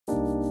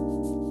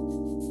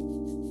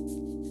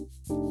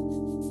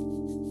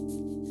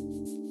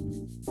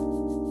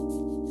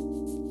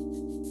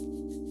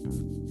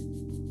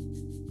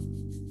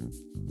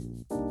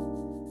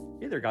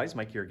there guys,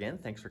 Mike here again.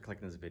 Thanks for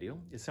clicking this video.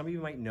 As some of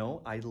you might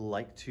know, I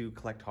like to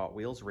collect Hot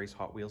Wheels, race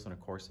Hot Wheels, and of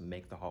course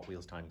make the Hot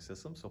Wheels timing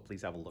system, so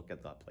please have a look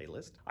at that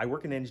playlist. I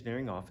work in an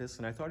engineering office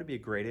and I thought it'd be a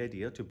great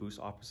idea to boost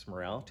office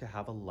morale to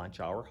have a lunch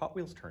hour Hot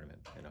Wheels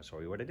tournament, and I'll show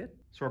you what I did.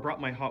 So I brought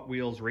my Hot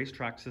Wheels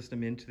racetrack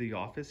system into the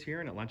office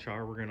here, and at lunch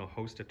hour we're going to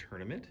host a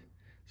tournament.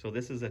 So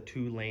this is a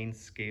 2-lane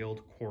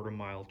scaled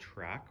quarter-mile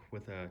track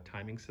with a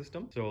timing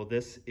system. So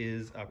this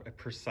is a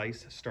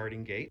precise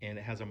starting gate, and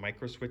it has a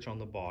micro switch on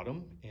the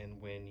bottom.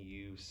 And when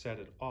you set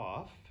it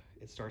off,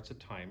 it starts a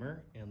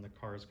timer, and the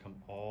cars come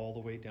all the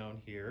way down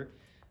here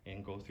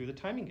and go through the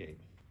timing gate.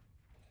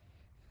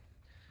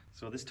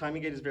 So this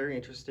timing gate is very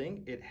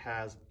interesting. It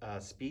has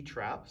a speed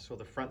trap. So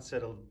the front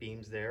set of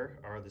beams there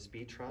are the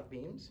speed trap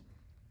beams.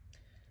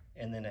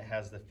 And then it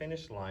has the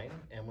finish line.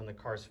 And when the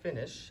cars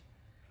finish,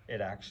 it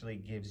actually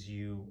gives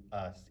you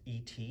a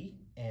ET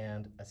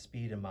and a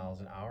speed in miles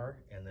an hour,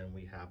 and then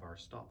we have our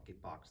stop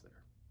gate box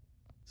there.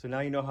 So now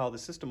you know how the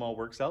system all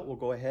works out. We'll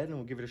go ahead and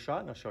we'll give it a shot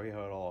and I'll show you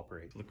how it all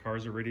operates. So the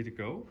cars are ready to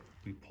go.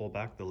 We pull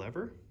back the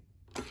lever.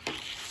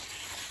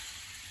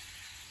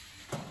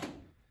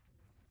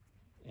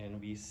 And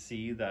we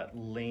see that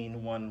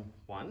lane 1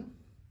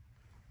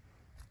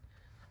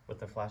 with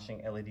the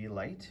flashing LED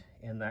light,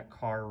 and that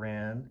car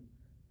ran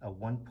a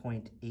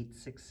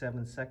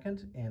 1.867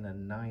 second and a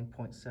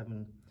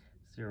 9.70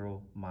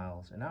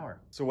 miles an hour.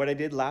 So what I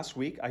did last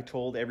week, I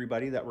told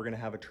everybody that we're gonna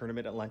have a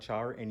tournament at lunch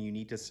hour and you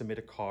need to submit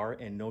a car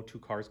and no 2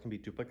 cars can be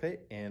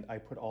duplicate. And I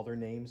put all their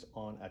names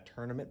on a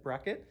tournament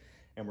bracket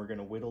and we're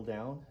gonna whittle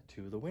down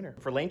to the winner.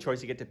 For lane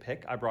choice, you get to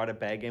pick. I brought a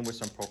bag in with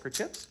some poker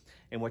chips.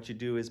 And what you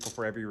do is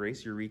before every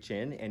race, you reach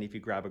in, and if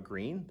you grab a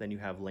green, then you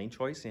have lane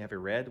choice, and you have a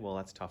red, well,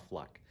 that's tough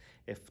luck.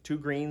 If 2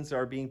 greens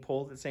are being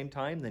pulled at the same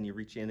time, then you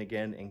reach in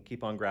again and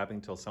keep on grabbing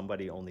until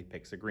somebody only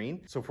picks a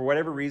green. So for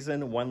whatever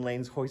reason, one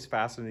lane's always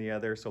faster than the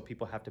other, so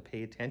people have to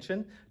pay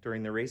attention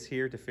during the race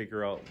here to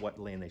figure out what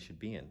lane they should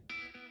be in.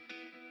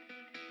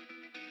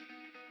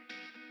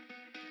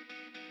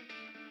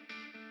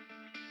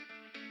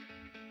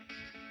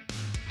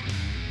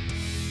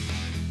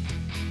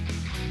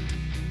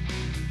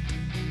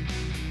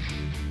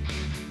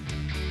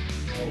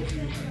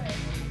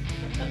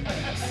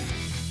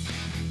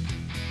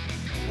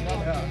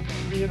 Yeah.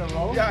 3 in a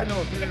row? Yeah,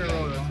 no, 3 in a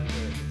row. That's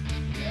it.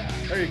 Yeah.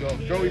 There you go.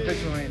 Joey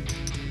picks the lane.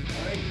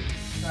 Alright,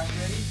 track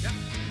ready? Yep.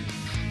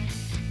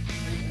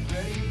 Race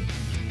ready?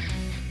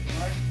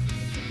 Mark,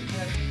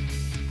 set, go.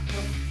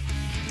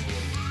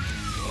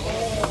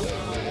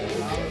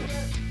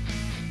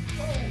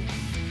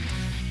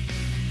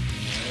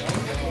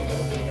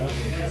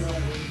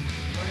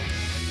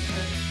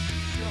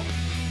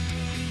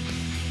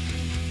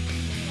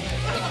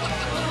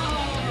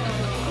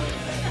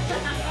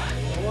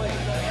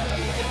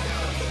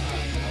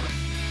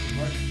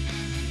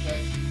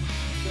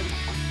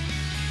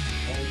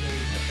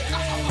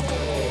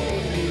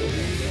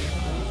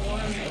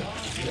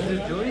 Is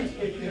it Joey?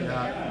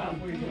 Yeah.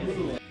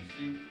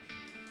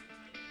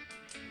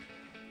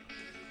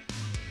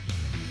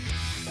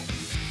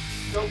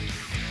 Go.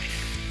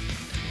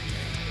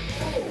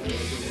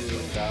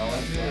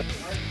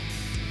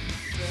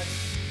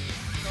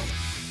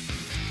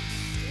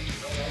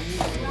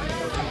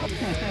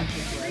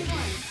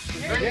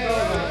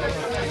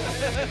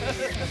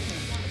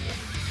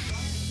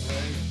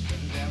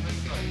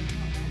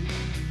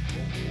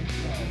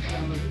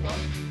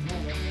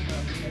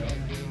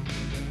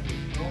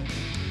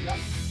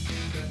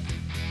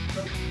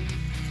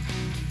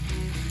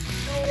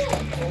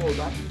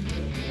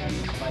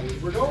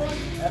 We're going.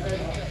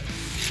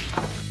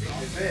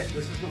 This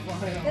is the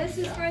final. This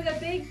is for the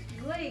big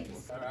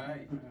leagues. All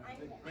right.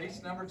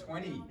 Race number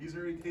 20. He's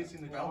already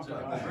tasting the Belgian.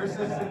 Versus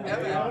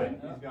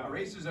Evan.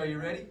 Racers, are you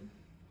ready?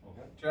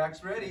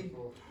 Track's ready.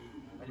 On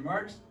your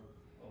marks.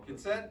 Get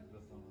set.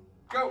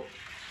 Go.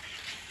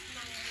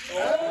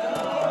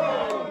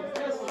 Oh!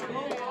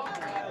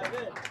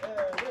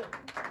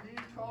 He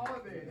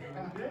called it.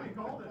 He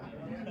called it.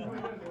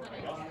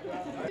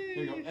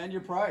 There you go. And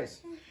your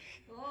prize.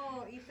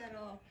 Oh, eat that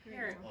all.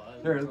 Here.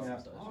 There it is.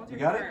 You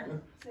got it?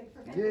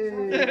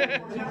 Yay!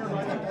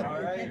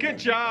 All right. Good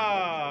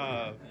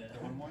job!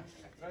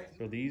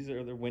 So these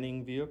are the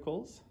winning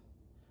vehicles.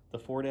 The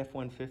Ford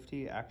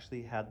F-150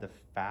 actually had the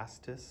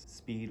fastest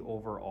speed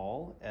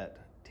overall at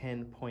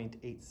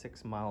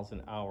 10.86 miles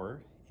an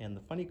hour. And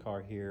the funny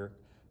car here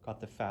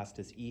got the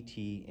fastest ET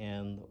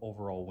and the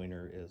overall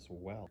winner as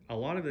well. A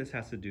lot of this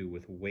has to do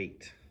with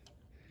weight.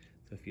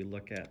 So if you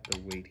look at the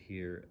weight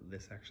here,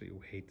 this actually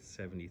weighed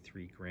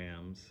 73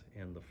 grams,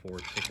 and the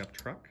Ford pickup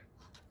truck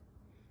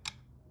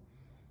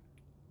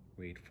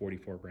weighed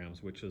 44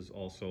 grams, which is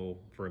also,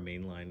 for a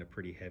mainline, a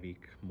pretty heavy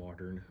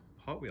modern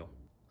Hot Wheel.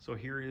 So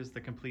here is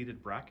the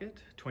completed bracket.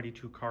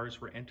 22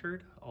 cars were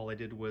entered. All I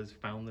did was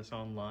found this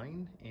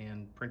online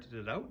and printed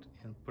it out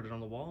and put it on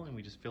the wall, and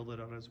we just filled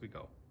it out as we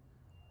go.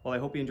 Well, I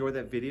hope you enjoyed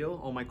that video.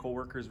 All my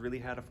coworkers really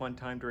had a fun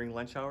time during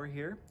lunch hour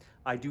here.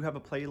 I do have a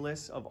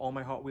playlist of all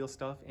my Hot Wheels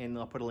stuff, and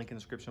I'll put a link in the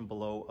description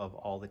below of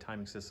all the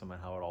timing system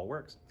and how it all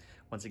works.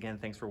 Once again,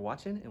 thanks for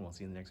watching, and we'll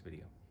see you in the next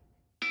video.